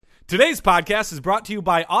Today's podcast is brought to you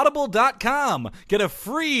by Audible.com. Get a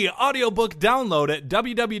free audiobook download at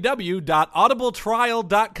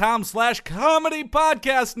www.audibletrial.com/comedy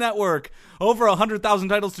podcast network. Over 100,000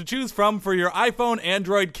 titles to choose from for your iPhone,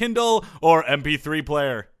 Android, Kindle, or MP3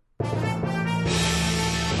 player.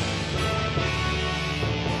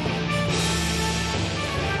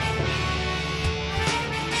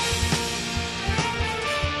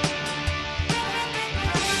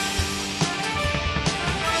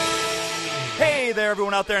 Hey there,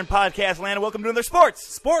 everyone out there in podcast land, and welcome to another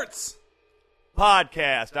sports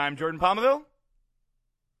podcast. I'm Jordan Palmaville,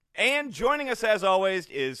 and joining us as always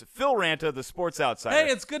is Phil Ranta, the Sports Outsider.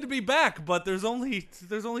 Hey, it's good to be back, but there's only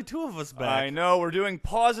two of us back. I know, we're doing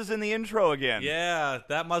pauses in the intro again. Yeah,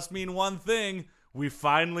 that must mean one thing. We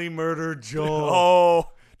finally murdered Joel.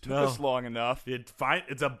 Oh, took us long enough.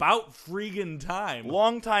 It's about freaking time.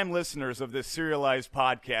 Longtime listeners of this serialized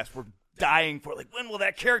podcast were dying for, like, when will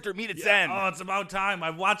that character meet its end? Oh, it's about time.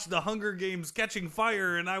 I've watched the Hunger Games Catching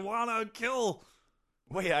Fire, and I want to kill.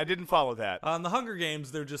 Wait, I didn't follow that. On the Hunger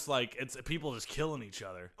Games, they're just like, it's people just killing each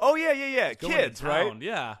other. Oh, yeah. Going Kids, to right? town.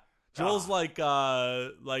 Yeah. Joel's like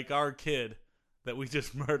our kid that we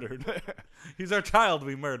just murdered. He's our child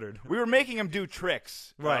we murdered. We were making him do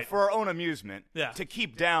tricks Right. for our own amusement Yeah. to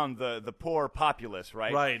keep down the poor populace,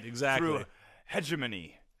 right? Right, exactly. Through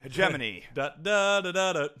hegemony. Da da da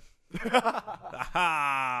da da.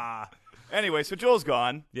 Aha. Anyway, so Joel's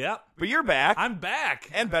gone, Yeah. but you're back, I'm back.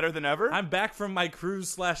 and better than ever. I'm back from my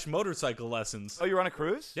cruise/motorcycle lessons. Oh, you're on a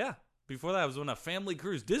cruise? Yeah. Before that, I was on a family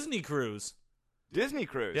cruise, Disney cruise. Disney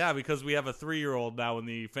cruise. Yeah, because we have a 3-year-old now in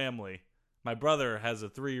the family. My brother has a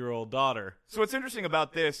 3-year-old daughter. So what's interesting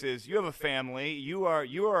about this is you have a family. You are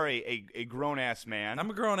a grown ass man. I'm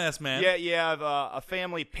a grown-ass man. Yeah, you have a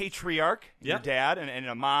family patriarch, your Yep. dad, and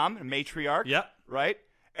a mom, a matriarch. Yep. Right?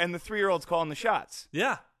 And the 3-year-old's calling the shots.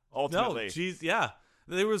 Yeah. Ultimately. No, geez, yeah.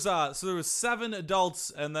 There was 7 adults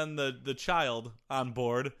and then the child on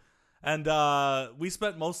board. And we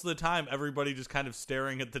spent most of the time everybody just kind of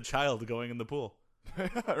staring at the child going in the pool.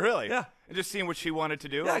 Really? Yeah. And just seeing what she wanted to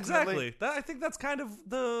do. Yeah, ultimately? exactly. I think that's kind of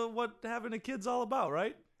what having a kid's all about,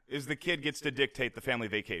 right? Is the kid gets to dictate the family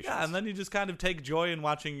vacations. Yeah, and then you just kind of take joy in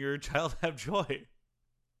watching your child have joy.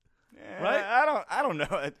 Right? I don't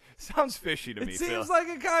know. It sounds fishy to me, It Phil. seems like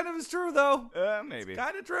it kind of is true, though. Maybe.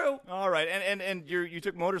 Kind of true. All right, and you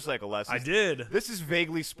took motorcycle lessons. I did. This is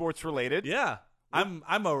vaguely sports related. Yeah, I'm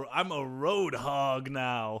a road hog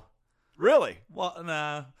now. Really? Well,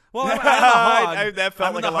 nah. Well, I'm a hog. That felt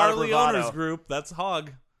I'm like in a the lot of Harley bravado. Owners group. That's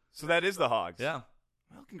hog. So that is the Hogs. Yeah,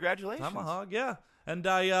 Well, congratulations. I'm a hog. Yeah, and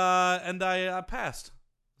I passed.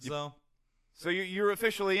 So you're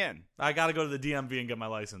officially in. I got to go to the DMV and get my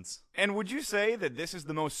license. And would you say that this is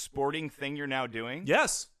the most sporting thing you're now doing?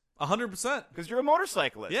 Yes, 100%. Because you're a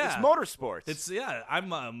motorcyclist. Yeah. It's motorsports.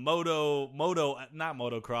 I'm a not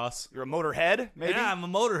motocross. You're a motorhead, maybe? Yeah, I'm a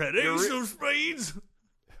motorhead. You're Ace of Spades.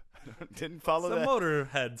 Didn't follow It's a that.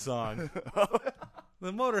 Motorhead song.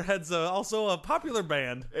 The Motorhead's also a popular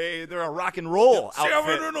band. Hey, they're a rock and roll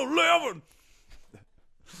outfit. 7 and 11.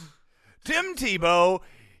 Tim Tebow,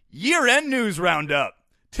 year-end news roundup.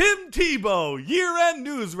 Tim Tebow year-end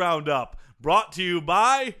news roundup, brought to you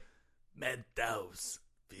by Mentos.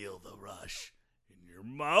 Feel the rush in your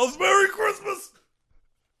mouth. Merry Christmas.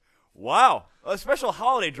 Wow. A special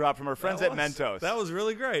holiday drop from our friends at Mentos. That was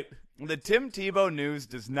really great. The Tim Tebow news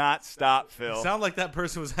does not stop, Phil. Sound like that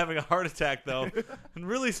person was having a heart attack though, and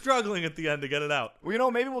really struggling at the end to get it out. Well,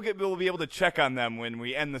 maybe we'll be able to check on them when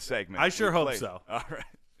we end the segment. I sure We hope played. so. All right.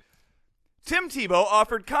 Tim Tebow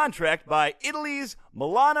offered contract by Italy's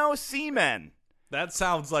Milano Seamen. That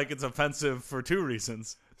sounds like it's offensive for 2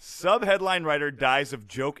 reasons. Sub-headline writer dies of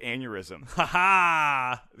joke aneurysm. Ha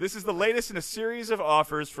ha! This is the latest in a series of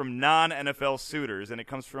offers from non-NFL suitors, and it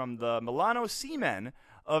comes from the Milano Seamen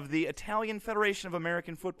of the Italian Federation of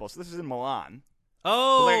American Football. So this is in Milan.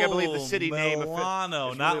 Oh, I believe the city name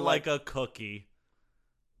Milano, is not really like a cookie.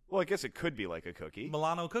 Well, I guess it could be like a cookie.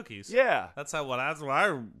 Milano cookies. Yeah. That's what I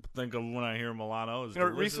think of when I hear Milano. Is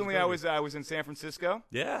delicious Recently cookies. I was in San Francisco.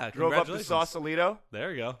 Yeah, Drove up to congratulations. Sausalito,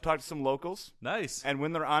 There you go. talked to some locals, Nice. and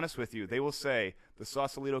when they're honest with you, they will say the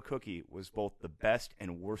Sausalito cookie was both the best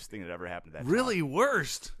and worst thing that ever happened to that town. Really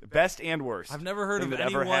worst. Best and worst. I've never heard thing of that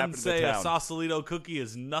ever anyone happened to the say a town. Sausalito cookie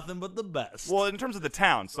is nothing but the best. Well, in terms of the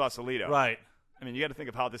town, Sausalito. Right. I mean, you got to think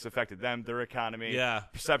of how this affected them, their economy, Yeah.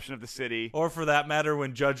 perception of the city. Or for that matter,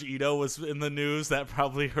 when Judge Ito was in the news, that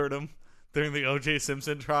probably hurt him during the O.J.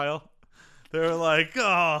 Simpson trial. They were like,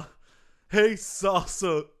 oh, hey,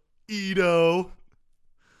 Salsa Ito.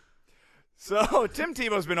 So Tim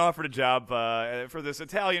Tebow's been offered a job for this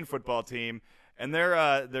Italian football team, And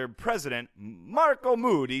their president, Marco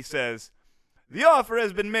Moody, says, "The offer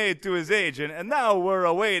has been made to his agent, and now we're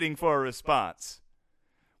awaiting for a response.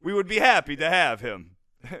 We would be happy to have him."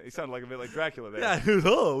 He sounded like a bit like Dracula there. Yeah,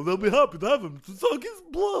 oh, they'll be happy to have him suck his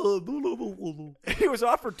blood. He was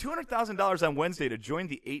offered $200,000 on Wednesday to join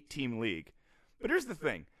the 8-team league. But here's the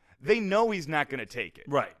thing. They know he's not going to take it.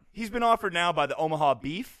 Right. He's been offered now by the Omaha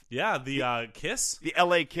Beef, Yeah, the Kiss. the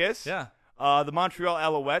LA Kiss, Yeah. the Montreal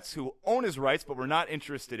Alouettes, who own his rights but were not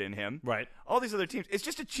interested in him. Right. All these other teams. It's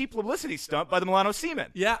just a cheap publicity stunt by the Milano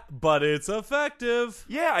Seamen. Yeah, but it's effective.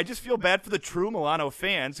 Yeah, I just feel bad for the true Milano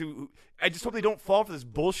fans who I just hope they don't fall for this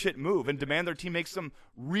bullshit move and demand their team make some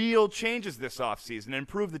real changes this offseason and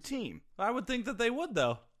improve the team. I would think that they would,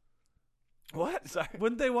 though. What? Sorry.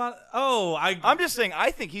 Wouldn't they want? Oh, I'm just saying,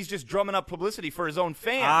 I think he's just drumming up publicity for his own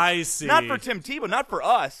fans. I see. Not for Tim Tebow, not for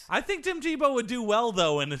us. I think Tim Tebow would do well,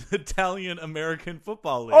 though, in an Italian-American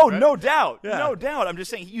football league. Oh, right? no doubt. Yeah. No doubt. I'm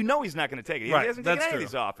just saying, he's not going to take it. He Right, hasn't that's taken any true.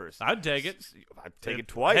 of these offers. I'd take it. I'd take it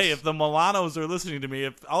twice. Hey, if the Milanos are listening to me,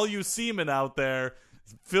 if all you seamen out there,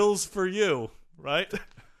 Phil's for you, right?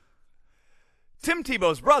 Tim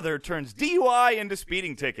Tebow's brother turns DUI into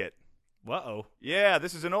speeding ticket. Uh-oh. Yeah,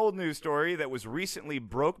 this is an old news story that was recently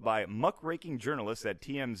broke by muckraking journalists at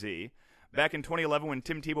TMZ. Back in 2011 when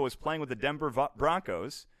Tim Tebow was playing with the Denver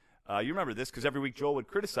Broncos, you remember this because every week Joel would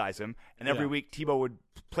criticize him, and every Yeah. week Tebow would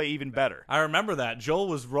play even better. I remember that. Joel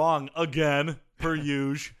was wrong again, per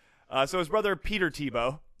usual. So his brother Peter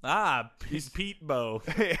Tebow, Pete Bow.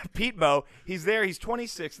 Pete Bow, he's there. He's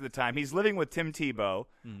 26 at the time. He's living with Tim Tebow,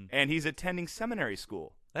 and he's attending seminary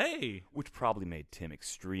school, Hey, which probably made Tim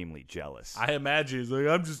extremely jealous. I imagine he's like,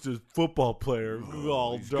 I'm just a football player.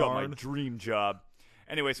 Oh, He's got my darn. dream job.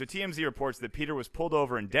 Anyway, so TMZ reports that Peter was pulled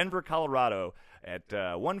over in Denver, Colorado at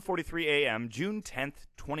 1:43 a.m., June 10th,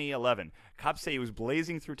 2011. Cops say he was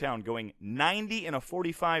blazing through town, going 90 in a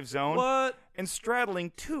 45 zone What? and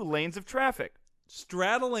straddling 2 lanes of traffic.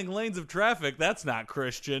 Straddling lanes of traffic? That's not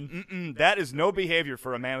Christian. That is no behavior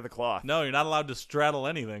for a man of the cloth. No, you're not allowed to straddle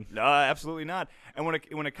anything. No, absolutely not. And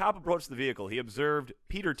when a cop approached the vehicle, he observed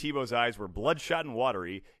Peter Tebow's eyes were bloodshot and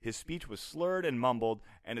watery, his speech was slurred and mumbled,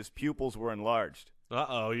 and his pupils were enlarged.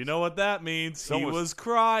 Uh-oh, you know what that means. He Someone's- was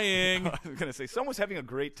crying. I was going to say, someone was having a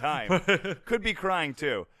great time. Could be crying,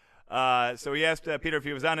 too. So he asked Peter if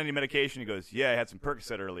he was on any medication. He goes, yeah, I had some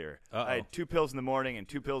Percocet earlier. Uh-oh. I had 2 pills in the morning and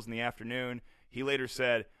 2 pills in the afternoon. He later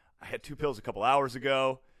said, I had 2 pills a couple hours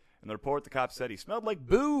ago. In the report, the cop said he smelled like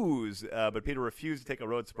booze, but Peter refused to take a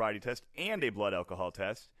road sobriety test and a blood alcohol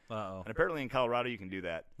test. Uh-oh. And apparently in Colorado, you can do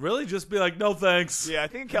that. Really? Just be like, no thanks. Yeah, I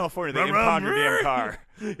think in California, they impound your damn car.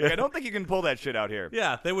 Like, I don't think you can pull that shit out here.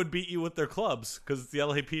 Yeah, they would beat you with their clubs because it's the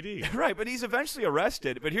LAPD. Right, but he's eventually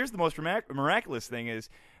arrested. But here's the most miraculous thing is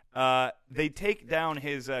they take down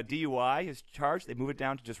his DUI, his charge. They move it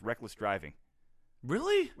down to just reckless driving.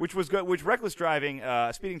 Really? Which was good. Which reckless driving,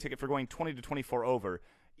 a speeding ticket for going 20 to 24 over,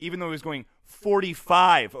 even though he was going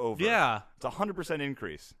 45 over. Yeah. It's a 100%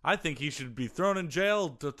 increase. I think he should be thrown in jail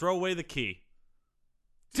to throw away the key.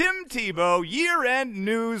 Tim Tebow year-end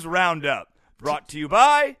news roundup, brought to you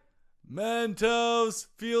by Mentos,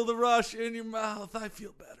 feel the rush in your mouth. I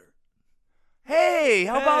feel better. Hey,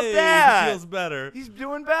 how about Hey, that? He feels better. He's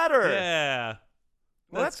doing better. Yeah.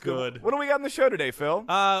 Well, that's good. What do we got on the show today, Phil?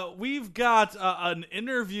 We've got an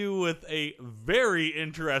interview with a very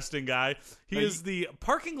interesting guy. He is the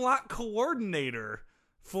parking lot coordinator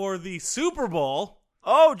for the Super Bowl.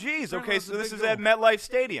 Oh, geez. Apparently Okay, that's so a this big is at deal. MetLife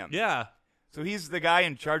Stadium. Yeah. So he's the guy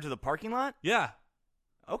in charge of the parking lot? Yeah.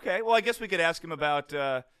 Okay, well, I guess we could ask him about,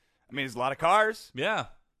 there's a lot of cars. Yeah.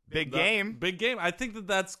 Big game. Big game. I think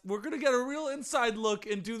we're going to get a real inside look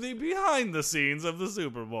into the behind the scenes of the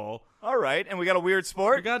Super Bowl. All right, and we got a weird You're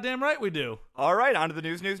sport. goddamn right we do. All right, on to the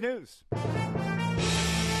news.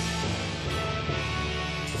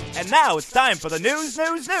 And now it's time for the news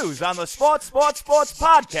on the Sports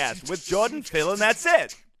Podcast with Jordan, Phil, and that's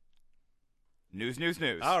it. News.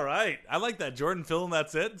 All right. I like that. Jordan, Phil, and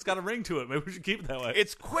that's it. It's got a ring to it. Maybe we should keep it that way.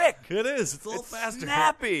 It's quick. It is. It's a little It's faster.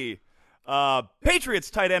 snappy. Patriots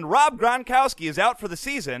tight end Rob Gronkowski is out for the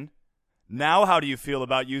season. Now, how do you feel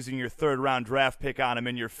about using your 3rd-round draft pick on him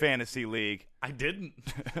in your fantasy league? I didn't.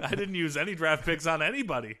 I didn't use any draft picks on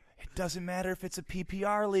anybody. It doesn't matter if it's a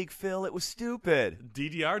PPR league, Phil. It was stupid.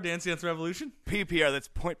 DDR, Dance Dance Revolution? PPR, that's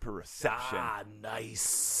point per reception.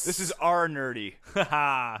 Nice. This is our nerdy,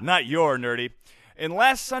 Haha. not your nerdy. In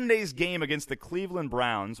last Sunday's game against the Cleveland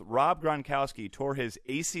Browns, Rob Gronkowski tore his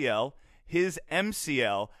ACL, his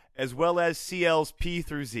MCL, as well as CL's P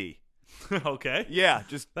through Z. Okay. Yeah,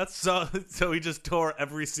 just That's so he just tore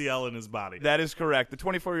every CL in his body. that is correct. The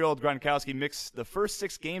 24-year-old Gronkowski mixed the first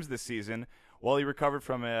 6 games this season while he recovered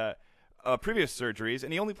from previous surgeries,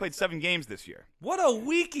 and he only played 7 games this year. What a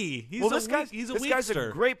weakie! This guy's weakster.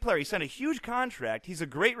 a great player. He signed a huge contract. He's a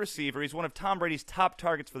great receiver. He's one of Tom Brady's top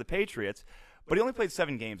targets for the Patriots, but he only played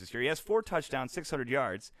 7 games this year. He has 4 touchdowns, 600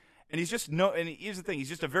 yards, and he's just and here's the thing: he's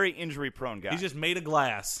just a very injury-prone guy. He's just made of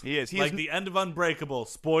glass. He is. Like the end of Unbreakable.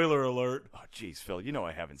 Spoiler alert. Oh, jeez, Phil, you know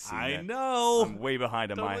I haven't seen I that. know. I'm way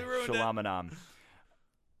behind on Totally my ruined it. Shalamanam.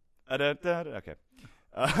 Okay.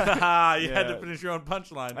 You had to finish your own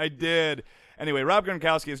punchline. I did. Anyway, Rob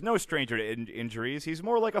Gronkowski is no stranger to injuries. He's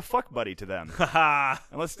more like a fuck buddy to them. And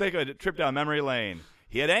let's take a trip down memory lane.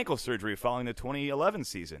 He had ankle surgery following the 2011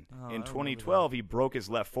 season. In 2012, he broke his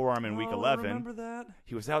left forearm in Week 11. I remember that.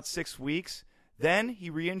 He was out 6 weeks. Then he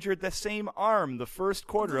re-injured the same arm the first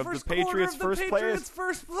quarter of the Patriots' first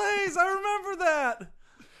plays. I remember that.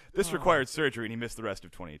 This required surgery, and he missed the rest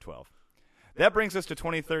of 2012. That brings us to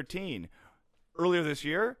 2013. Earlier this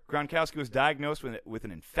year, Gronkowski was diagnosed with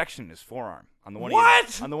an infection in his forearm. On the one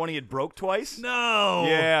What? on the one he had broke twice. No.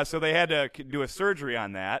 Yeah, so they had to do a surgery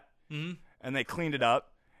on that, Mhm. and they cleaned it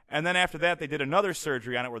up. And then after that, they did another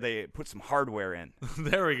surgery on it where they put some hardware in.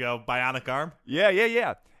 There we go. Bionic arm.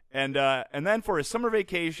 Yeah. And then for his summer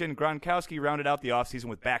vacation, Gronkowski rounded out the offseason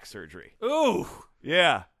with back surgery. Ooh.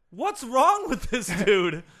 Yeah. What's wrong with this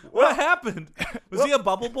dude? What happened? Was he a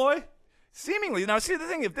bubble boy? Seemingly. Now, see, the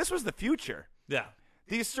thing, if this was the future, Yeah.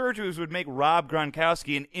 these surgeries would make Rob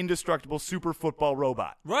Gronkowski an indestructible super football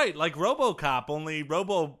robot. Right, like RoboCop, only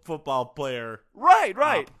Robo football player.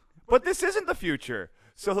 Right. But this isn't the future.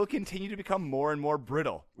 So he'll continue to become more and more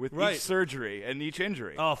brittle with Right. each surgery and each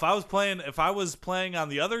injury. Oh, if I was playing on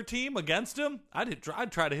the other team against him, I'd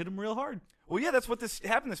try to hit him real hard. Well, yeah, that's what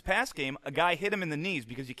happened this past game. A guy hit him in the knees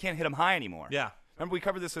because you can't hit him high anymore. Yeah. Remember, we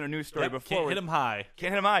covered this in a news story Yep, before. can't hit him high.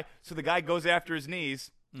 Can't hit him high. So the guy goes after his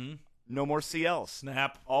knees. No more CLs.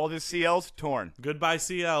 Snap. All of his CLs torn. Goodbye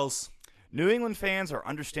CLs. New England fans are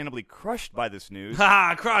understandably crushed by this news,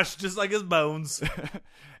 Ha! Crushed, just like his bones.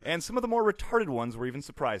 and some of the more retarded ones were even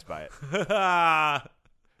surprised by it. Ha!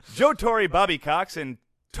 Joe Torre, Bobby Cox, and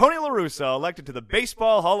Tony La Russa elected to the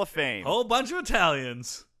Baseball Hall of Fame. Whole bunch of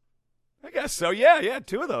Italians. I guess so. Yeah,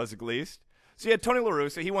 2 of those at least. So you had Tony La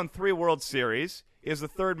Russa. He won 3 World Series. He has the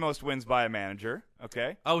 3rd most wins by a manager.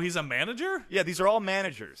 Okay. Oh, he's a manager? Yeah, these are all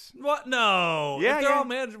managers. What? No. Yeah, if they're yeah. all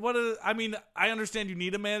managers. I mean, I understand you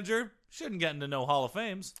need a manager. Shouldn't get into no Hall of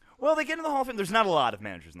Fames. Well, they get into the Hall of Fame. There's not a lot of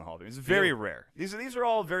managers in the Hall of Fame. It's very rare. These are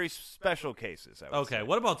all very special cases. I would Okay, say.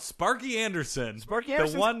 what about Sparky Anderson? Sparky the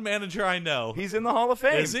Anderson's- one manager I know. He's in the Hall of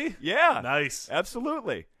Fame. Is he? Yeah. Nice.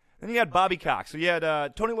 Absolutely. Then you had Bobby Cox. So you had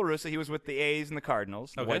Tony La Russa. He was with the A's and the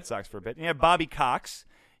Cardinals, the Okay. White Sox for a bit. And you had Bobby Cox.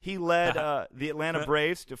 He led the Atlanta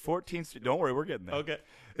Braves to 14. Don't worry, we're getting there. Okay.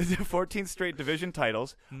 14 straight division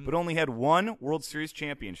titles, but only had 1 World Series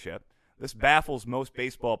championship. This baffles most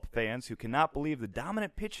baseball fans who cannot believe the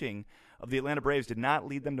dominant pitching of the Atlanta Braves did not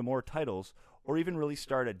lead them to more titles or even really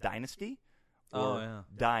start a dynasty or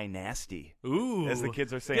dynasty, Ooh. as the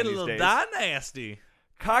kids are saying Get a these little days. nasty.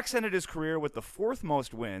 Cox ended his career with the 4th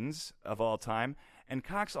most wins of all time, and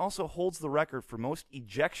Cox also holds the record for most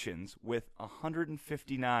ejections with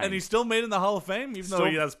 159. And he's still made in the Hall of Fame, even though Still-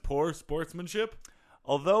 he has poor sportsmanship.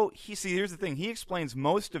 Although, here's the thing. He explains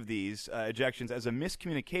most of these ejections as a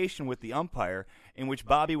miscommunication with the umpire in which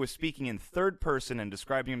Bobby was speaking in 3rd person and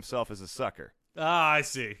describing himself as a sucker. Ah, I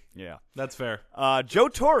see. Yeah. That's fair. Joe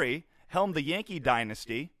Torre helmed the Yankee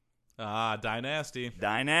dynasty. Ah, dynasty.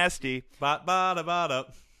 Dynasty. Ba-da-ba-da.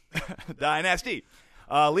 Dynasty.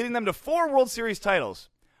 Leading them to 4 World Series titles.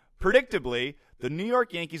 Predictably, the New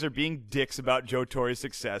York Yankees are being dicks about Joe Torre's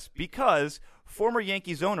success because former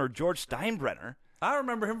Yankees owner George Steinbrenner, I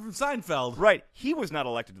remember him from Seinfeld. right, he was not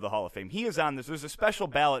elected to the Hall of Fame. He is on this. There's a special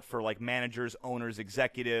ballot for like managers, owners,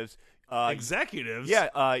 executives. Executives? Yeah,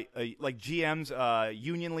 like GMs,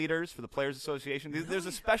 union leaders for the Players Association. There's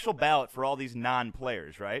a special ballot for all these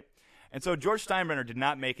non-players, right? And so George Steinbrenner did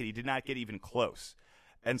not make it. He did not get even close.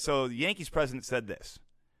 And so the Yankees president said this: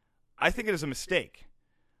 I think it is a mistake.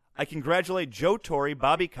 I congratulate Joe Torre,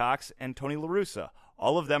 Bobby Cox, and Tony La Russa.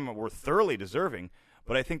 All of them were thoroughly deserving,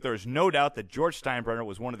 but I think there is no doubt that George Steinbrenner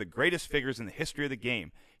was one of the greatest figures in the history of the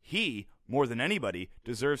game. He, more than anybody,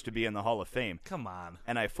 deserves to be in the Hall of Fame. Come on.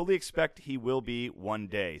 And I fully expect he will be one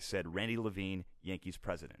day, said Randy Levine, Yankees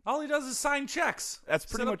president. All he does is sign checks. That's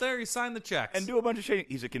pretty Sit much- up there, he signed the checks. And do a bunch of shit.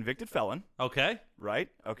 He's a convicted felon, Okay. right?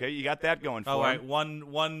 Okay, you got that going for All right, him.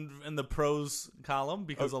 one in the pros column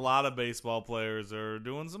because a lot of baseball players are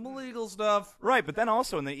doing some illegal stuff. Right, but then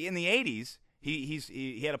also in the 80s,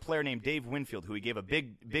 he had a player named Dave Winfield who he gave a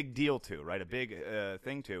big deal to, right? A big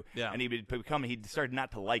thing to. Yeah. And he started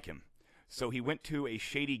not to like him. So he went to a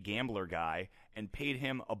shady gambler guy and paid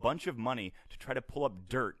him a bunch of money to try to pull up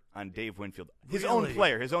dirt on Dave Winfield. His own Really?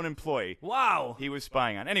 player, his own employee. Wow. He was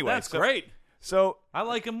spying on. Anyway, That's great. So I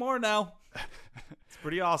like him more now. It's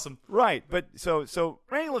pretty awesome. right, but so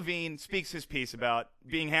Randy Levine speaks his piece about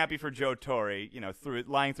being happy for Joe Torre,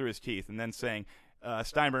 lying through his teeth, and then saying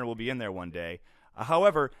Steinbrenner will be in there one day.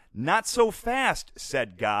 However, not so fast,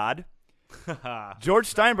 said God. George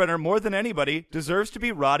Steinbrenner, more than anybody, deserves to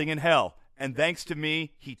be rotting in hell. And thanks to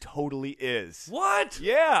me, he totally is. What?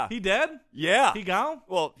 Yeah. He dead? Yeah. He gone?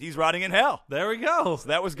 Well, he's rotting in hell. There we go. So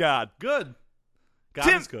that was God. Good.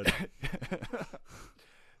 God is good.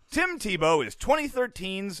 Tim Tebow is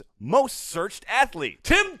 2013's most searched athlete.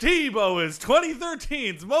 Tim Tebow is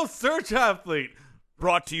 2013's most searched athlete.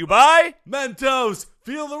 Brought to you by Mentos.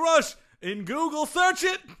 Feel the rush. In Google, search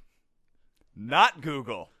it. not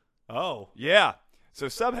Google. Oh. Yeah. So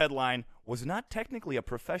subheadline, was not technically a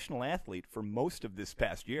professional athlete for most of this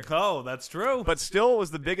past year. Oh, that's true. But still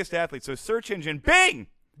was the biggest athlete. So search engine Bing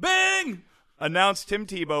Bing! announced Tim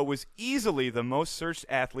Tebow was easily the most searched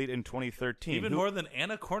athlete in 2013. Even more than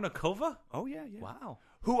Anna Kournikova? Oh, yeah. Wow.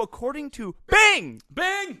 Who, according to Bing's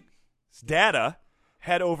Bing! data,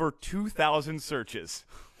 had over 2,000 searches.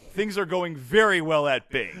 Things are going very well at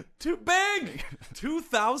Bing. To Bing!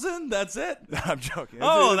 2,000? That's it? I'm joking.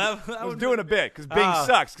 Oh, I that was would doing a bit because Bing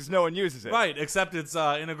sucks because no one uses it. Right, except it's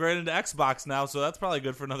integrated into Xbox now, so that's probably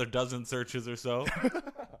good for another dozen searches or so.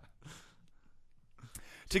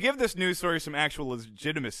 To give this news story some actual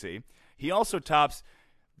legitimacy, he also tops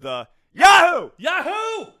the Yahoo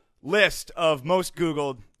Yahoo! list of most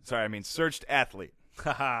searched athlete.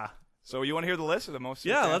 Haha. So you want to hear the list of the most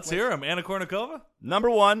searched Yeah, let's athletes? hear him. Anna Kournikova? Number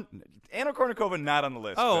one, Anna Kournikova not on the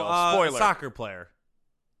list. Oh, Bill. Spoiler. soccer player.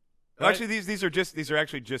 Right? Actually, these are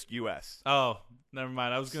actually just U.S. Oh, never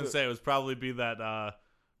mind. I was going to say it would probably be that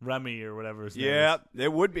Remy or whatever his name Yeah, is.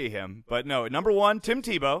 it would be him, but no. Number one, Tim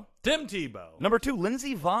Tebow. Tim Tebow. Number two,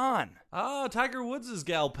 Lindsey Vonn. Oh, Tiger Woods'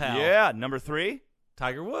 gal pal. Yeah. Number three,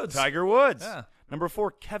 Tiger Woods. Tiger Woods. Yeah. Number four,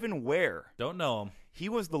 Kevin Ware. Don't know him. He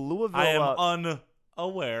was the Louisville. I am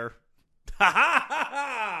unaware.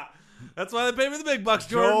 That's why they pay me the big bucks,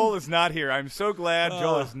 Jordan. Joel is not here. I'm so glad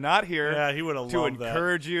Joel is not here. Yeah, he would have to loved that.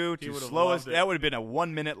 encourage you He to would've slow us. loved it. That would have been a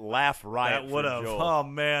 1 minute laugh riot. That would have. for Joel. Oh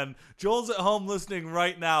man, Joel's at home listening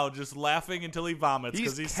right now, just laughing until he vomits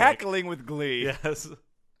because He's he's cackling with glee. sick. Yes.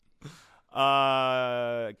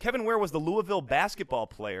 Kevin Ware was the Louisville basketball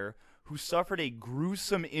player who suffered a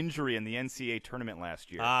gruesome injury in the NCAA tournament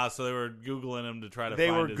last year. So they were Googling him to try to They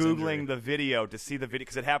find were his Googling injury. the video to see the video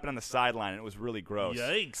because it happened on the sideline and it was really gross.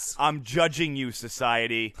 Yikes. I'm judging you,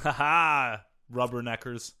 society. Haha.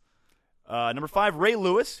 Rubberneckers. Number five, Ray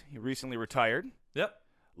Lewis. He recently retired. Yep.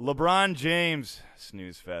 LeBron James,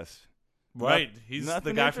 snooze fest. Right. He's the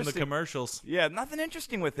nothing guy from the interesting. commercials. Yeah, nothing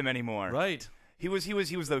interesting with him anymore. Right. He was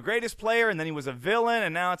the greatest player, and then he was a villain,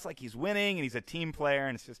 and now it's like he's winning, and he's a team player,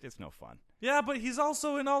 and it's no fun. Yeah, but he's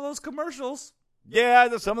also in all those commercials. Yeah,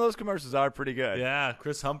 some of those commercials are pretty good. Yeah,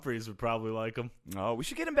 Chris Humphries would probably like him. Oh, we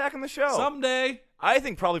should get him back on the show. Someday. I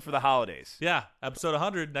think probably for the holidays. Yeah, episode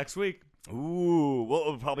 100 next week. Ooh,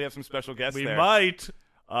 we'll probably have some special guests We there. might.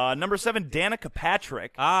 Number 7, Danica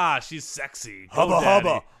Patrick. She's sexy. Go Hubba daddy.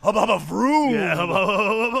 hubba, hubba hubba vroom. Yeah,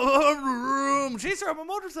 hubba. Chase her on a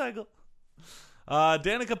motorcycle.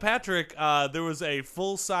 Danica Patrick, there was a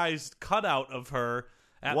full-sized cutout of her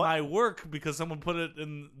at What? my work because someone put it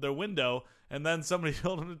in their window, and then somebody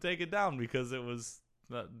told them to take it down because it was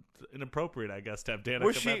inappropriate, I guess, to have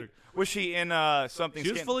Danica Patrick. Was she in something?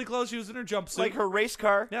 She was fully clothed. She was in her jumpsuit. like her race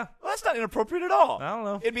car. Yeah. Well, that's not inappropriate at all. I don't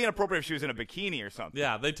know. It'd be inappropriate if she was in a bikini or something.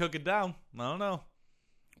 Yeah, they took it down. I don't know.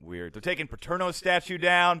 Weird. They're taking Paterno's statue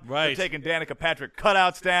down. Right. They're taking Danica Patrick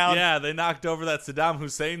cutouts down. Yeah, they knocked over that Saddam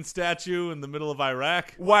Hussein statue in the middle of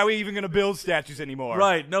Iraq. Why are we even going to build statues anymore?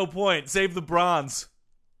 Right, no point. Save the bronze.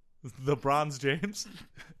 The bronze, James?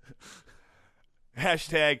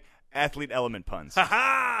 Hashtag athlete element puns.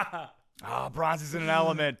 Ha ha! Bronze is in an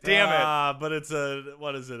element. Damn it. But it's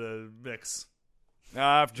a mix.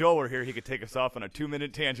 If Joel were here, he could take us off on a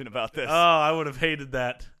 2-minute tangent about this. Oh, I would have hated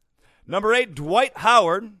that. Number 8, Dwight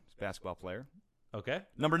Howard, basketball player. Okay.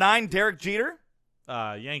 Number 9, Derek Jeter.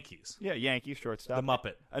 Yankees. Yeah, Yankee shortstop. The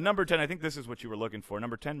Muppet. Number 10, I think this is what you were looking for.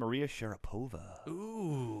 Number 10, Maria Sharapova.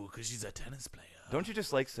 Ooh, because she's a tennis player. Don't you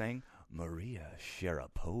just like saying Maria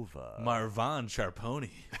Sharapova? Marvan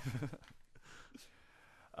Sharponi.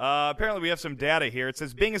 Apparently, we have some data here. It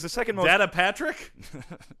says Bing is the second most. Data Patrick?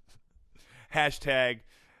 Hashtag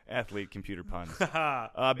athlete computer puns.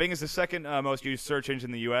 Bing is the second most used search engine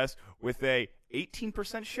in the U.S. with a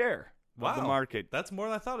 18% share of the market. That's more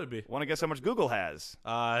than I thought it'd be. Want to guess how much Google has?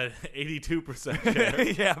 82%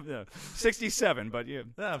 share. Yeah, no, 67, but yeah.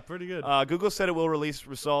 Yeah, pretty good. Google said it will release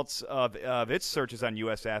results of its searches on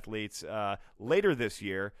U.S. athletes later this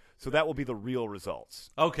year, so that will be the real results.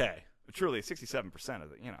 Okay. But truly, 67%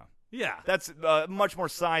 of it, Yeah. That's a much more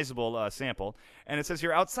sizable sample. And it says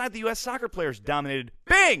here, outside the U.S., soccer players dominated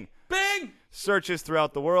Bing! Searches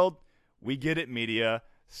throughout the world. We get it, media.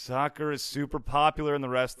 Soccer is super popular in the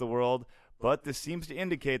rest of the world, but this seems to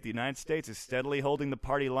indicate the United States is steadily holding the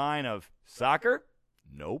party line of soccer?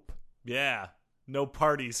 Nope. Yeah. No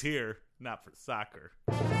parties here. Not for soccer.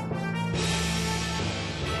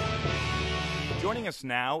 Joining us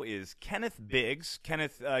now is Kenneth Biggs.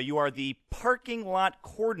 Kenneth, you are the parking lot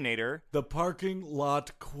coordinator. The parking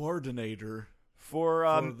lot coordinator For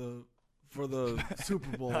the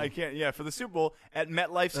Super Bowl. For the Super Bowl at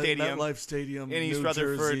MetLife Stadium. At MetLife Stadium in East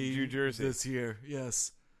Rutherford, New Jersey. This year,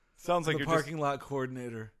 yes. Sounds like the you're parking lot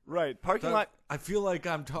coordinator. Right, parking lot. I feel like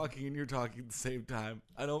I'm talking and you're talking at the same time.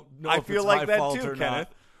 I don't know I if feel it's like my that fault too, or Kenneth.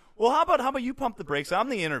 not. Well, how about you pump the brakes? I'm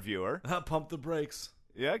the interviewer. Pump the brakes.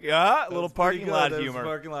 Yeah, a little That's parking pretty lot good. humor.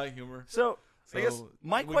 Parking lot humor. So I guess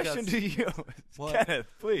my we question got- to you, What? Kenneth,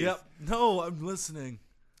 please. Yep. No, I'm listening.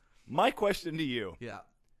 My question to you Yeah.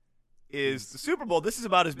 is the Super Bowl. This is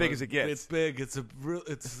about as big as it gets. It's big. It's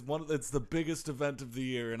it's the biggest event of the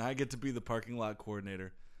year, and I get to be the parking lot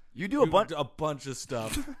coordinator. You do a bunch of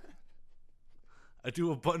stuff. I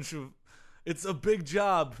do a bunch of. It's a big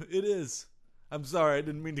job. It is. I'm sorry. I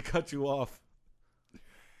didn't mean to cut you off.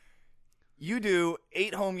 You do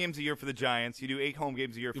 8 home games a year for the Giants. You do 8 home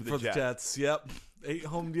games a year for the Jets. Yep. 8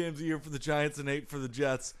 home games a year for the Giants and 8 for the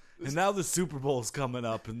Jets. And now the Super Bowl's coming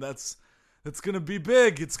up, and that's going to be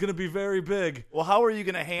big. It's going to be very big. Well, how are you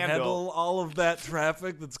going to handle all of that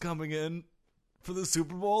traffic that's coming in for the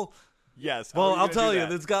Super Bowl? Yes. Well, I'll tell you,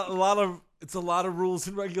 it's got a lot of rules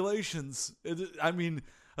and regulations. I mean,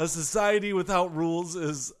 a society without rules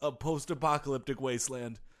is a post-apocalyptic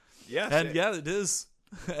wasteland. Yes. And yeah, it is.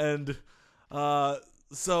 And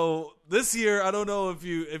so this year, I don't know if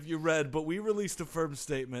you read, but we released a firm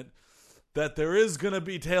statement that there is going to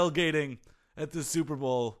be tailgating at the Super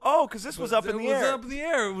Bowl. Oh, because this was up in the air. It was up in the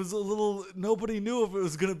air. It was a little. Nobody knew if it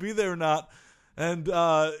was going to be there or not. And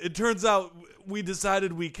it turns out we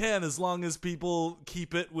decided we can, as long as people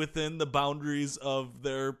keep it within the boundaries of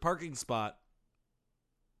their parking spot.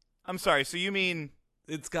 I'm sorry. So you mean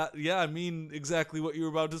it's got? Yeah, I mean exactly what you were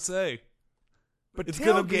about to say. But it's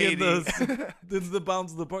going to be in the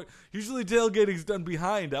bounds of the park. Usually tailgating's done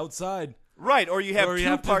behind, outside. Right, or you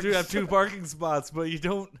have two parking spots, but you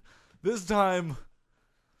don't. This time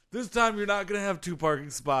you're not going to have 2 parking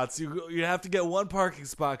spots. You have to get 1 parking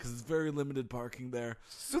spot because it's very limited parking there.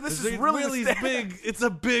 So this is really big. It's a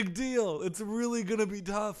big deal. It's really going to be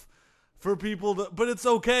tough for people to, but it's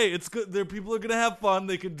okay. It's good. People are going to have fun.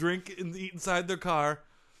 They can drink and eat inside their car.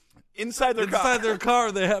 Inside their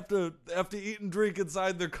car, they have to eat and drink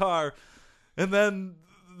inside their car, and then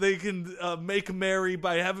they can make merry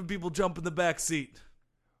by having people jump in the back seat.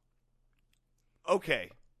 Okay.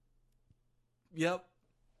 Yep.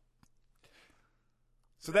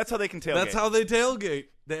 So that's how they can tailgate. That's how they tailgate.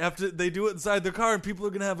 They do it inside their car, and people are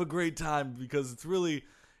gonna have a great time because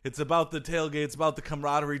it's about the tailgate. It's about the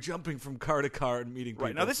camaraderie, jumping from car to car and meeting people.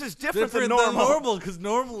 Right now, this is different than normal because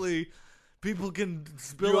normally people can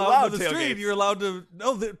spill out into the street. You're allowed to.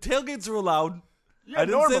 No, the tailgates are allowed. Yeah, I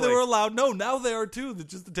didn't say they were allowed. No, now they are too.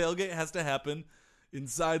 Just the tailgate has to happen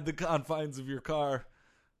inside the confines of your car.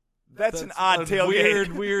 That's an odd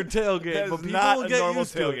tailgate. Weird tailgate. That is but people not will a get normal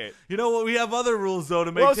used to tailgate. it. You know what? We have other rules though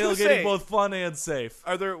to make tailgating both fun and safe.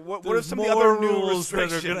 Are there what There's are some of more the other new rules that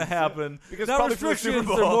restrictions are going to happen? Because not probably for the restrictions,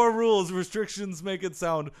 Super they're Bowl. more rules. Restrictions make it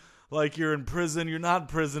sound like you're in prison. You're not in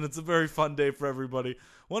prison. It's a very fun day for everybody.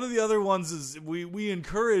 One of the other ones is we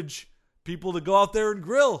encourage people to go out there and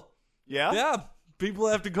grill. Yeah? Yeah. People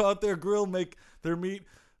have to go out there, grill, make their meat.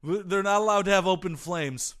 They're not allowed to have open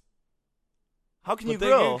flames. How can you But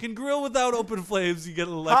grill? You can grill without open flames. You get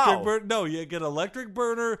an electric burner. No, you get an electric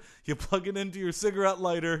burner. You plug it into your cigarette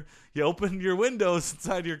lighter. You open your windows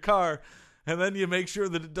inside your car, and then you make sure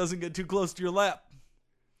that it doesn't get too close to your lap.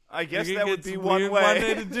 I guess that would be one way. One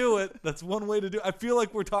way to do it. That's one way to do it. I feel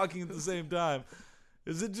like we're talking at the same time.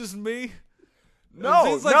 Is it just me? No, it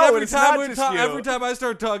seems like it's not just you. Every time I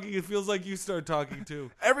start talking, it feels like you start talking too.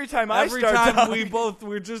 Every time I Every start time talking,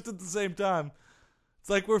 we're just at the same time. It's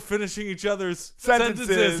like we're finishing each other's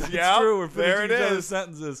sentences. That's Yeah, true. We're finishing there it each other's is.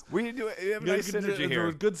 sentences. We have nice synergy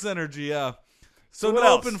here. Good synergy, yeah. So what no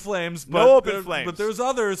else? open flames. No open flames. But there's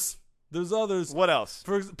others. There's others. What else?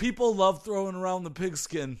 People love throwing around the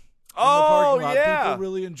pigskin. parking lot. yeah. People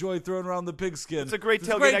really enjoy throwing around the pigskin. It's a great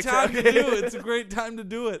time tailgate to do it. It's a great time to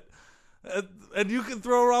do it. And you can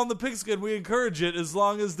throw around the pigskin. We encourage it as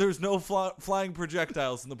long as there's no flying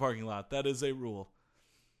projectiles in the parking lot. That is a rule.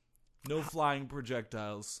 No flying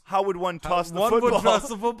projectiles. How would one toss the one football? Would toss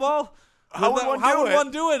the football? How would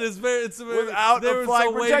one do it? It's very without a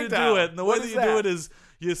flying way projectile? to do it. And the way What that is you do it is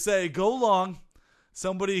you say, go long.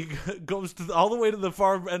 Somebody goes all the way to the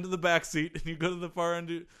far end of the back seat, and you go to the far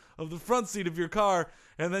end of the front seat of your car,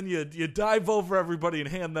 and then you dive over everybody and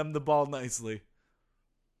hand them the ball nicely.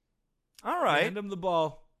 All right. Hand them the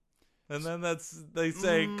ball. And then they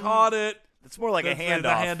say, caught it. It's more like a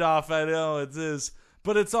handoff. A handoff, I know it is.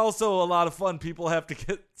 But it's also a lot of fun. People have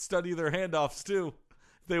to study their handoffs, too.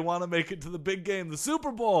 They want to make it to the big game, the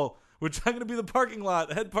Super Bowl, which I'm going to be the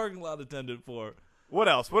head parking lot attendant for. What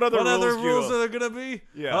else? What other rules are there going to be?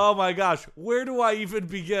 Yeah. Oh, my gosh. Where do I even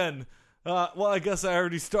begin? Well, I guess I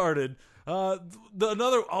already started.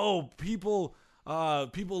 People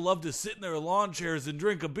love to sit in their lawn chairs and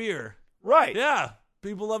drink a beer. Right. Yeah.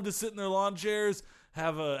 People love to sit in their lawn chairs,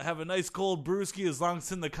 have a nice cold brewski as long as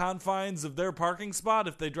it's in the confines of their parking spot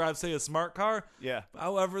if they drive, say, a smart car. Yeah.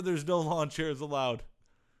 However, there's no lawn chairs allowed.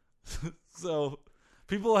 So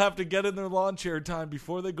people have to get in their lawn chair time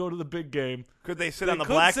before they go to the big game. Could they sit They on the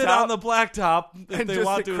could blacktop? sit on the blacktop if And they just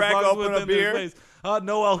want to to, crack as long as open a within their beer? space.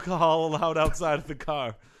 No alcohol allowed outside of the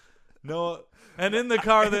car. No, and in the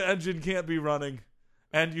car the engine can't be running,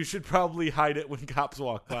 and you should probably hide it when cops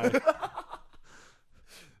walk by.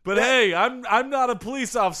 But hey, I'm not a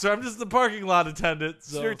police officer. I'm just the parking lot attendant.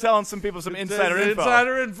 So you're telling some people some insider info.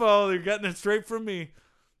 Insider info. You're getting it straight from me.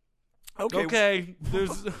 Okay.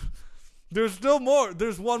 There's still more.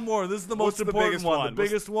 There's one more. This is the most important one. The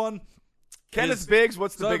biggest one. Kenneth Biggs.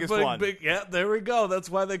 What's the biggest one? Yeah, there we go. That's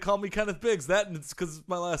why they call me Kenneth Biggs. That, and it's because it's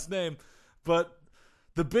my last name. But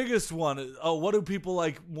the biggest one is, what do people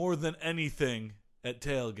like more than anything at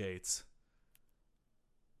tailgates?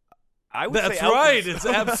 I would That's say right. It's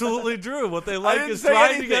absolutely true. What they like is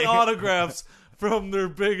trying to get autographs from the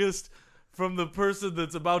person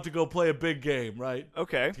that's about to go play a big game, right?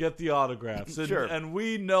 Okay. To get the autographs. Sure. And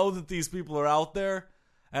we know that these people are out there,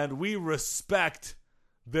 and we respect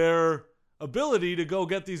their ability to go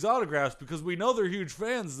get these autographs because we know they're huge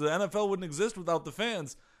fans. The NFL wouldn't exist without the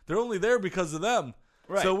fans. They're only there because of them.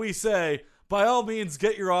 Right. So we say, by all means,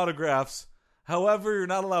 get your autographs. However, you're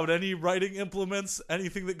not allowed any writing implements,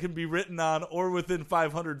 anything that can be written on or within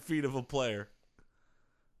 500 feet of a player.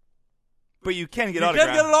 But you can get You autographs.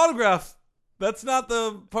 can get an autograph. That's not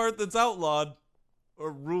the part that's outlawed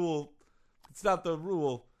or rule. It's not the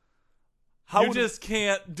rule. You just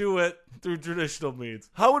can't do it through traditional means.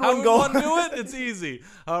 How would one go? do it? It's easy.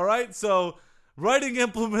 All right. So writing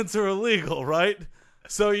implements are illegal, right?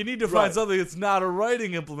 So you need to find something that's not a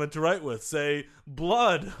writing implement to write with. Say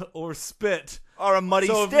blood or spit. Or a muddy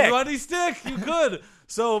So stick. if you muddy stick, you could.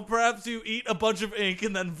 So perhaps you eat a bunch of ink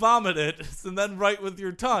and then vomit it and then write with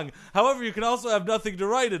your tongue. However, you can also have nothing to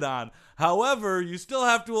write it on. However, you still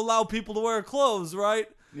have to allow people to wear clothes, right?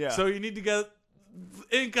 Yeah. So you need to get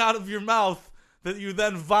ink out of your mouth that you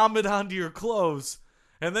then vomit onto your clothes.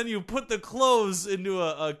 And then you put the clothes into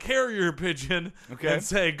a carrier pigeon and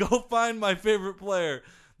say, go find my favorite player.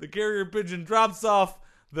 The carrier pigeon drops off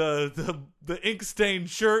the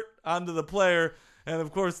ink-stained shirt onto the player. And,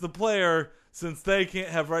 of course, the player, since they can't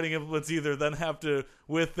have writing implements either, then have to,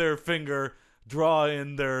 with their finger, draw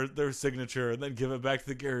in their signature and then give it back to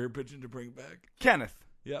the carrier pigeon to bring back. Kenneth.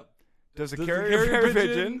 Yep. Does a the carrier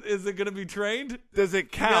pigeon, is it going to be trained? Does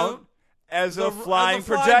it count as a flying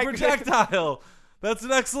projectile? That's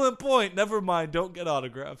an excellent point. Never mind. Don't get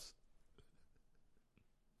autographs.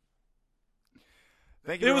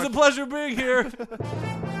 Thank you. It was a pleasure being here.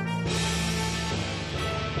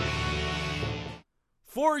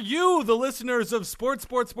 For you, the listeners of Sports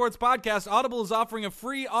Podcast, Audible is offering a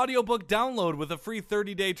free audiobook download with a free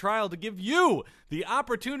 30-day trial to give you the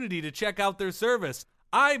opportunity to check out their service.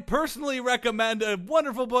 I personally recommend a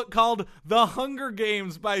wonderful book called The Hunger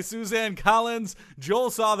Games by Suzanne Collins. Joel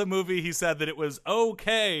saw the movie. He said that it was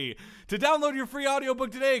okay. To download your free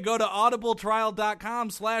audiobook today, go to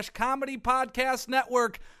audibletrial.com/comedy podcast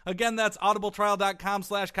network. Again, that's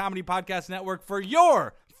audibletrial.com/comedy podcast network for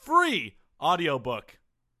your free audiobook.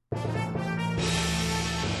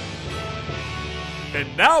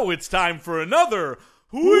 And now it's time for another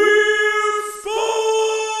Weird Sports!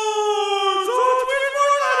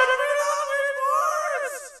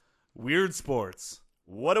 Weird Sports.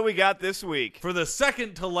 What do we got this week? For the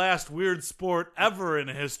second to last weird sport ever in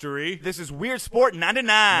history. This is Weird Sport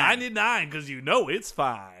 99. 99, because you know it's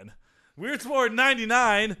fine. Weird Sport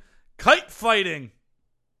 99, kite fighting.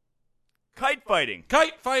 Kite fighting.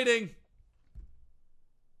 Kite fighting.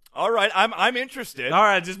 All right, I'm interested. All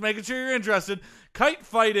right, just making sure you're interested. Kite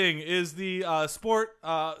fighting is the sport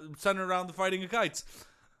centered around the fighting of kites.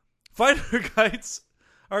 Fighter kites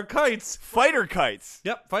are kites. Fighter kites.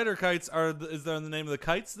 Yep, fighter kites is the name of the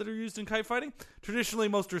kites that are used in kite fighting. Traditionally,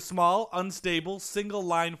 most are small, unstable,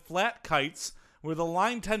 single-line flat kites where the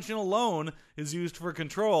line tension alone is used for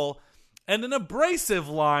control, and an abrasive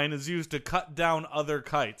line is used to cut down other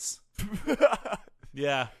kites.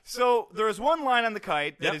 Yeah. So there's one line on the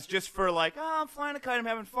kite that Yep. is just for like, I'm flying a kite, I'm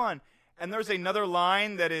having fun. And there's another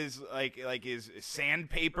line that is like is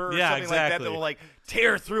sandpaper or Yeah, something like that exactly. that will like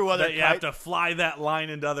tear through other That you have kites. to fly that line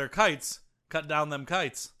into other kites, cut down them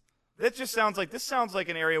kites. That just sounds like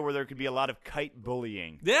an area where there could be a lot of kite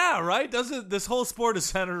bullying. Yeah, right? Doesn't this whole sport is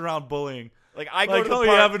centered around bullying? Like I go Like, to the oh, park.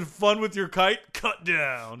 you having fun with your kite? Cut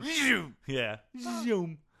down. Yeah.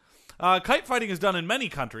 Zoom. Kite fighting is done in many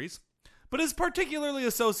countries, but is particularly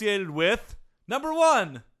associated with number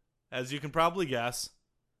 1, as you can probably guess.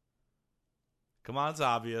 Come on, it's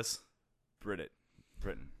obvious. Britain.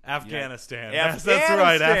 Afghanistan. Yeah. Yes, that's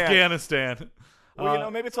right. Afghanistan. Afghanistan.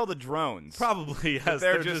 Well, maybe it's all the drones. Probably, yes.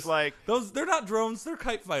 They're just like those. They're not drones. They're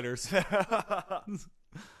kite fighters.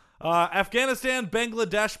 Afghanistan,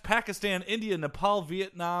 Bangladesh, Pakistan, India, Nepal,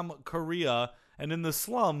 Vietnam, Korea, and in the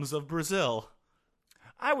slums of Brazil.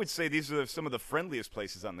 I would say these are some of the friendliest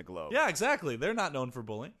places on the globe. Yeah, exactly. They're not known for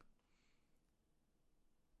bullying.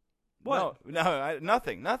 What? No,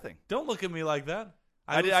 nothing. Don't look at me like that.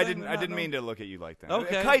 I was saying didn't they're not known. mean to look at you like that.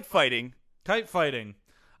 Okay. Kite fighting. Kite fighting.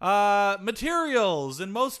 Materials.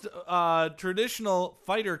 In most traditional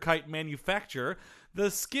fighter kite manufacture, the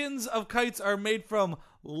skins of kites are made from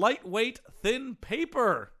lightweight, thin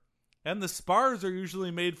paper. And the spars are usually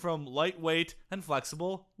made from lightweight and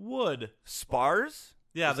flexible wood. Spars?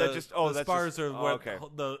 Yeah, Is that just- oh, the that's spars just- are oh, what okay.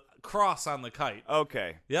 the cross on the kite.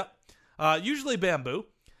 Okay. Yep. Usually bamboo.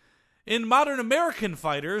 In modern American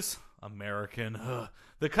fighters,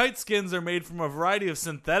 the kite skins are made from a variety of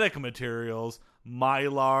synthetic materials: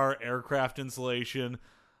 mylar, aircraft insulation,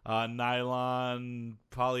 nylon,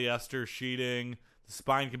 polyester sheeting. The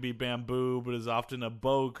spine can be bamboo, but is often a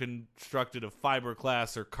bow constructed of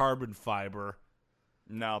fiberglass or carbon fiber.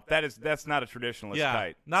 No, that's not a traditionalist Yeah,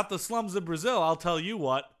 kite. not the slums of Brazil, I'll tell you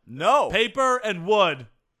what. No. Paper and wood.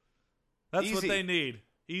 That's what Easy. they need.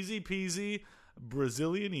 Easy peasy,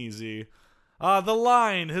 Brazilian easy. The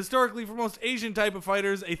line, historically for most Asian type of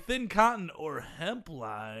fighters, a thin cotton or hemp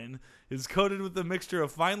line is coated with a mixture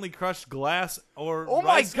of finely crushed glass or Oh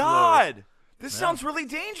my rice glue. God. This sounds really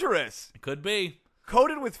dangerous. It could be.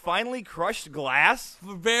 Coated with finely crushed glass?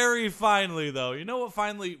 Very finely, though. You know what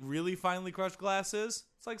really finely crushed glass is?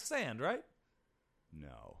 It's like sand, right?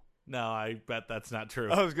 No. No, I bet that's not true.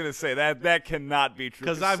 I was going to say that cannot be true.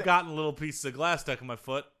 Because I've gotten little pieces of glass stuck in my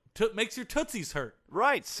foot. Makes your tootsies hurt.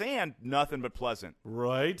 Right, sand, nothing but pleasant.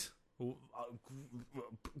 Right?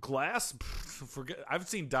 Glass? Forget. I've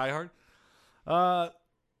seen Die Hard.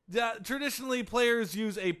 Yeah, traditionally, players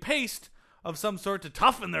use a paste of some sort to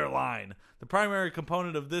toughen their line. The primary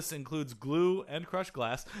component of this includes glue and crushed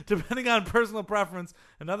glass, depending on personal preference,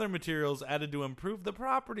 and other materials added to improve the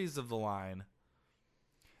properties of the line.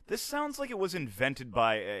 This sounds like it was invented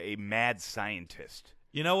by a mad scientist.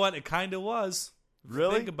 You know what? It kind of was. If you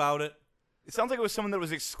Really? think about it. It sounds like it was someone that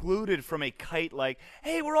was excluded from a kite, like,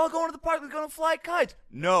 hey, we're all going to the park, we're going to fly kites.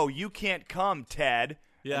 No, you can't come, Ted.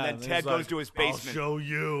 Yeah, and then he's Ted like, goes to his basement. I'll show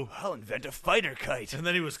you. I'll invent a fighter kite. And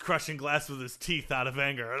then he was crushing glass with his teeth out of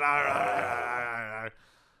anger.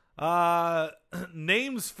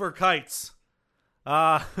 Names for kites.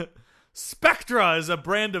 Spectra is a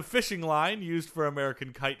brand of fishing line used for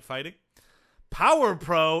American kite fighting. Power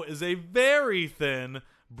Pro is a very thin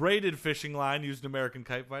braided fishing line used in American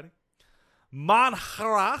kite fighting.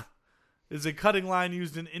 Manhara is a cutting line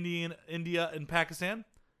used in India and Pakistan.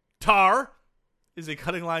 Tar is a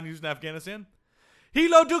cutting line used in Afghanistan.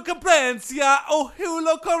 Hilo du Caprencia o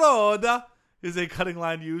Hilo Coroda is a cutting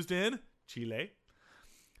line used in Chile.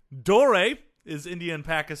 Dore is India and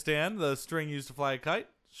Pakistan, the string used to fly a kite.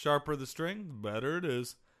 Sharper the string, the better it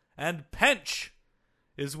is. And pench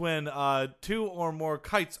is when two or more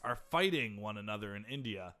kites are fighting one another in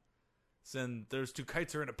India. Then there's two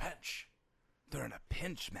kites are in a pench. They're in a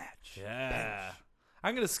pinch match. Yeah. Pinch.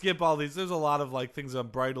 I'm going to skip all these. There's a lot of like things on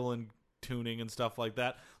bridle and tuning and stuff like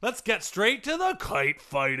that. Let's get straight to the kite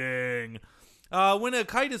fighting. When a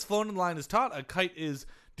kite is flown and the line is taut, a kite is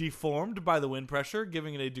deformed by the wind pressure,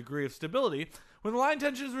 giving it a degree of stability. When the line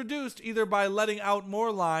tension is reduced, either by letting out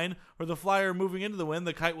more line or the flyer moving into the wind,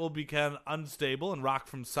 the kite will become unstable and rock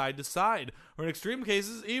from side to side, or in extreme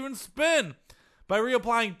cases, even spin. By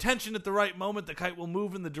reapplying tension at the right moment, the kite will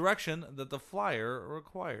move in the direction that the flyer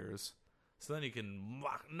requires. So then you can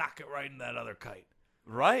knock it right in that other kite.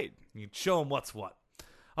 Right. You can show them what's what.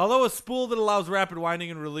 Although a spool that allows rapid winding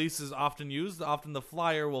and release is often used, often the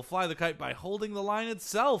flyer will fly the kite by holding the line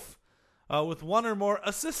itself, with one or more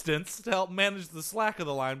assistants to help manage the slack of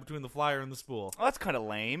the line between the flyer and the spool. Well, that's kind of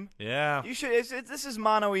lame. Yeah. You should. This is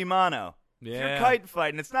mano y mano. Yeah. If you're kite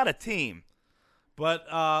fighting, it's not a team. But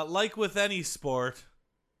like with any sport,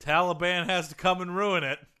 Taliban has to come and ruin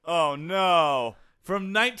it. Oh, no.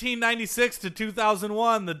 From 1996 to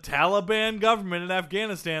 2001, the Taliban government in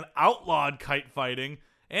Afghanistan outlawed kite fighting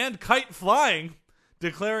and kite flying,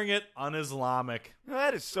 declaring it un-Islamic.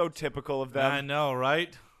 That is so typical of them. I know,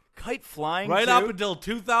 right? Kite flying, Right too? up until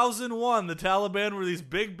 2001, the Taliban were these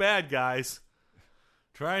big bad guys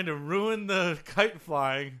trying to ruin the kite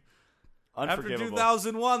flying. After Unforgivable.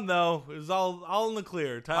 2001, though, it was all in the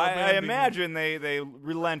clear. Taliban I imagine they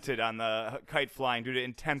relented on the kite flying due to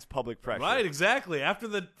intense public pressure. Right, exactly. After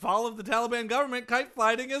the fall of the Taliban government, kite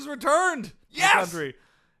flying is returned to the Yes! country.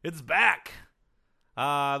 It's back.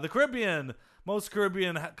 The Caribbean. Most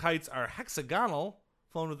Caribbean kites are hexagonal,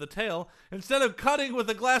 flown with a tail. Instead of cutting with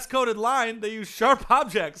a glass-coated line, they use sharp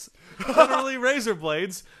objects, generally razor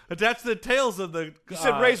blades, attached to the tails of the... You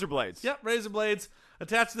said razor blades. Yep, razor blades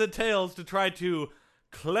attached to the tails to try to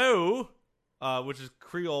clow, which is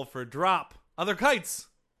Creole for drop, other kites.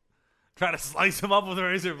 Try to slice them up with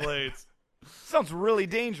razor blades. Sounds really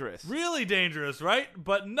dangerous. Really dangerous, right?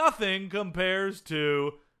 But nothing compares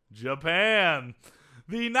to Japan.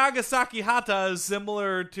 The Nagasaki Hata is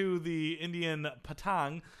similar to the Indian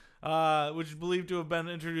Patang, which is believed to have been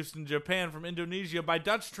introduced in Japan from Indonesia by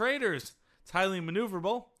Dutch traders. It's highly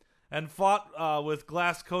maneuverable and fought with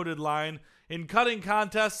glass-coated line in cutting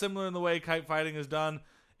contests, similar in the way kite fighting is done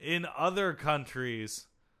in other countries.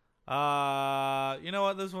 You know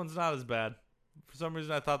what? This one's not as bad. For some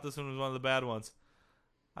reason, I thought this one was one of the bad ones.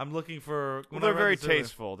 I'm looking for... Well, they're very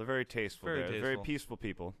tasteful. They're very tasteful. Very They're tasteful. very peaceful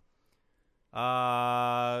people.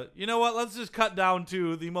 You know what? Let's just cut down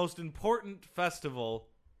to the most important festival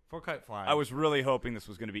for kite flying. I was really hoping this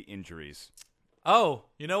was going to be injuries. Oh,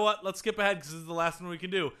 you know what? Let's skip ahead because this is the last one we can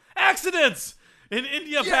do. Accidents! In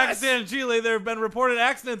India, Yes! Pakistan, and Chile, there have been reported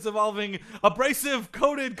accidents involving abrasive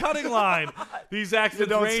coated cutting line. These accidents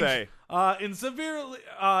don't range say. in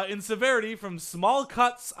severity from small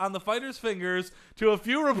cuts on the fighter's fingers to a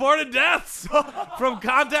few reported deaths from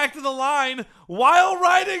contact to the line while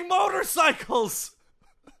riding motorcycles.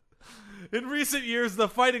 In recent years, the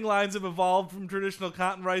fighting lines have evolved from traditional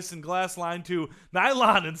cotton, rice, and glass line to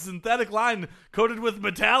nylon and synthetic line coated with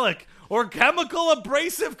metallic or chemical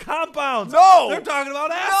abrasive compounds. No! They're talking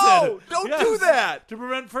about acid. No! Don't do that! To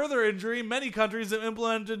prevent further injury, many countries have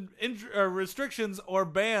implemented restrictions or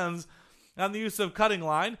bans on the use of cutting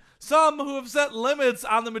line. Some who have set limits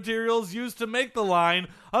on the materials used to make the line.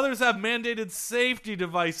 Others have mandated safety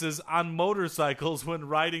devices on motorcycles when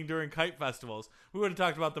riding during kite festivals. We would have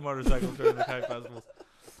talked about the motorcycles during the kite festivals.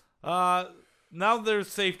 Now there's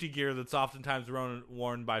safety gear that's oftentimes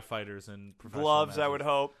worn by fighters and professional Gloves, matches. I would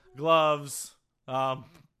hope. Gloves,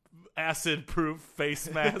 acid-proof face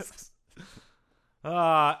masks,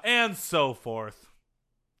 and so forth.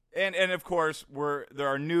 And of course, there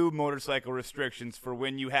are new motorcycle restrictions for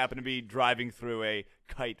when you happen to be driving through a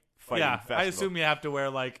kite fighting festival. I assume you have to wear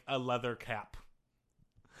like a leather cap.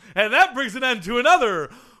 And that brings an end to another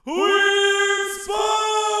Weird Sports!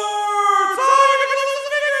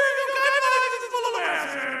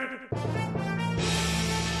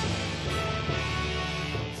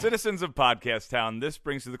 Citizens of Podcast Town, this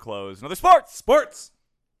brings to the close another sports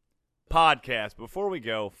podcast. Before we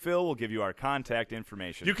go, Phil will give you our contact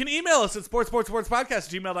information. You can email us at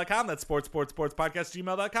sportspodcast@gmail.com. That's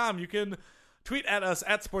sportspodcast@gmail.com. You can tweet at us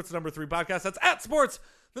at sports3podcast. That's at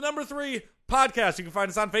sports3 podcast. You can find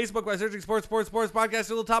us on Facebook by searching sports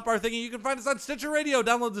podcast. It'll top our thingy. You can find us on Stitcher Radio.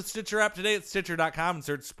 Download the Stitcher app today at stitcher.com and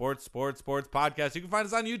search sports podcast. You can find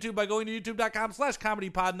us on YouTube by going to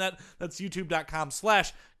youtube.com/comedypodnet. That's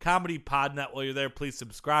youtube.com/comedypodnet. While you're there, please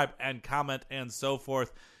subscribe and comment and so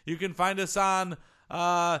forth. You can find us on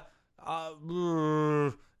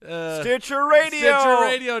Stitcher Radio. Stitcher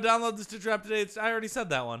Radio. Download the Stitcher app today. I already said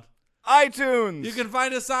that one. iTunes. You can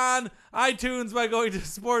find us on iTunes by going to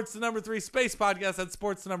sports3 space podcast. That's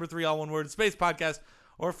sports3 all one word space podcast.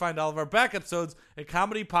 Or find all of our back episodes at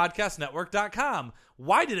comedypodcastnetwork.com.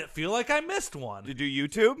 Why did it feel like I missed one? Did you do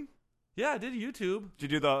YouTube? Yeah, I did YouTube.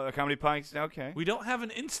 Did you do the comedy podcast? Okay. We don't have an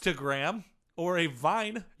Instagram or a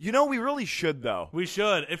Vine. You know, we really should, though. We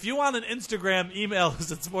should. If you want an Instagram, email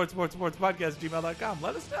us at sportspodcast@gmail.com.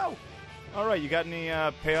 Let us know. All right, you got any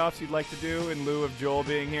payoffs you'd like to do in lieu of Joel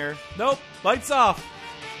being here? Nope. Lights off.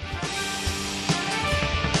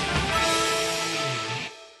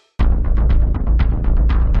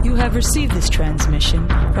 You have received this transmission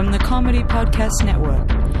from the Comedy Podcast Network.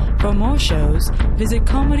 For more shows, visit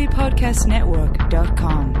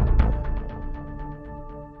comedypodcastnetwork.com.